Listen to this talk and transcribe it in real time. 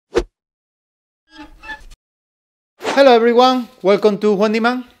Hello everyone, welcome to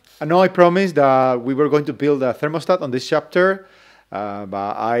Handyman. I know I promised that we were going to build a thermostat on this chapter, but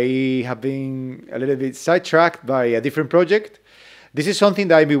I have been a little bit sidetracked by a different project. This is something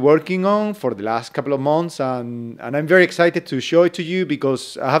that I've been working on for the last couple of months, and I'm very excited to show it to you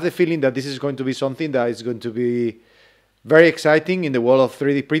because I have the feeling that this is going to be something that is going to be very exciting in the world of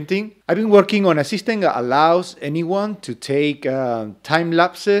 3D printing. I've been working on a system that allows anyone to take time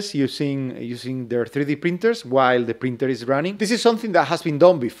lapses using their 3D printers while the printer is running. This is something that has been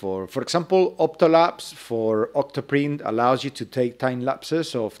done before. For example, Optolapse for Octoprint allows you to take time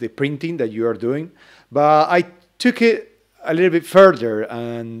lapses of the printing that you are doing. But I took it a little bit further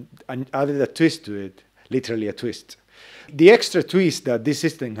and added a twist to it, literally a twist. The extra twist that this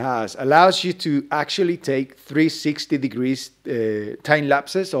system has allows you to actually take 360 degrees time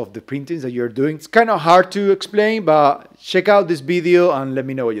lapses of the printings that you're doing. It's kind of hard to explain, but check out this video and let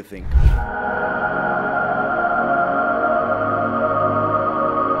me know what you think.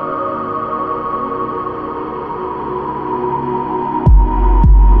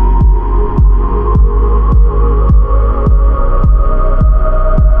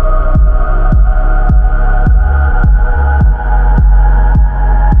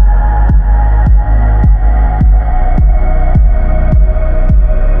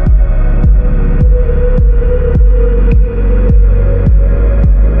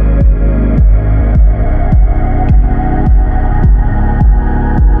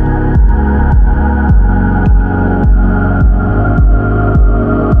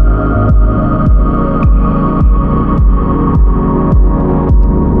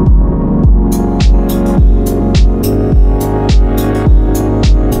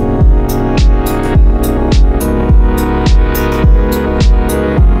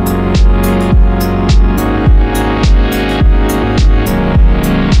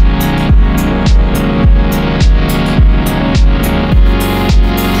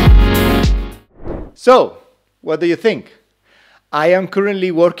 So, what do you think? I am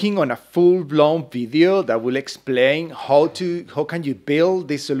currently working on a full-blown video that will explain how can you build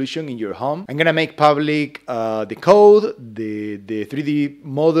this solution in your home. I'm gonna make public the code, the 3D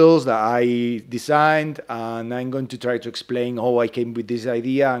models that I designed, and I'm going to try to explain how I came with this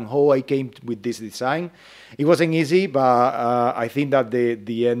idea and how I came with this design. It wasn't easy, but I think that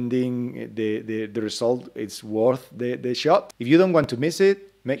the ending, the result is worth the shot. If you don't want to miss it,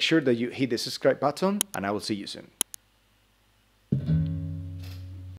 make sure that you hit the subscribe button, and I will see you soon.